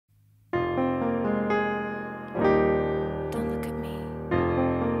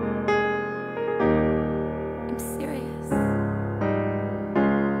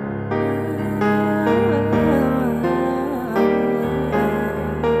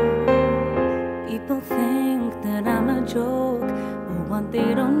People think that I'm a joke, but what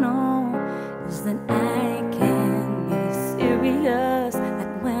they don't know is that I can be serious.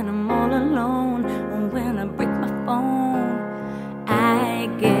 Like when I'm all alone, or when I break my phone, I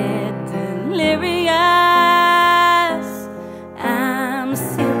get delirious. I'm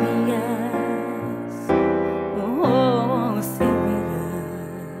serious. Oh, serious.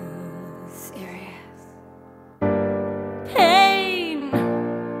 Pain,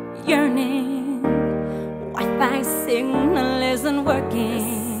 yearning, Wi-Fi signal isn't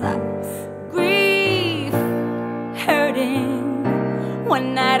working. Grief, hurting.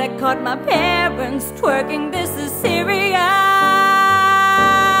 One night I caught my parents twerking. This is serious.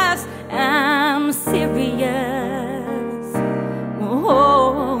 I'm serious.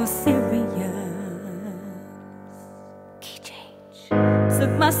 Oh, serious. Key change.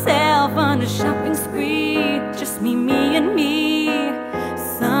 Took myself on a shopping spree. Just me and me.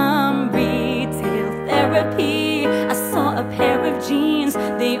 Some retail therapy. I saw a pair of jeans.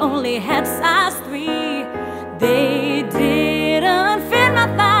 They only had size 3. They didn't fit my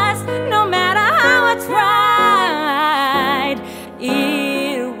thighs, no matter how I tried.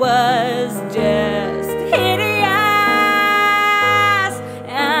 It was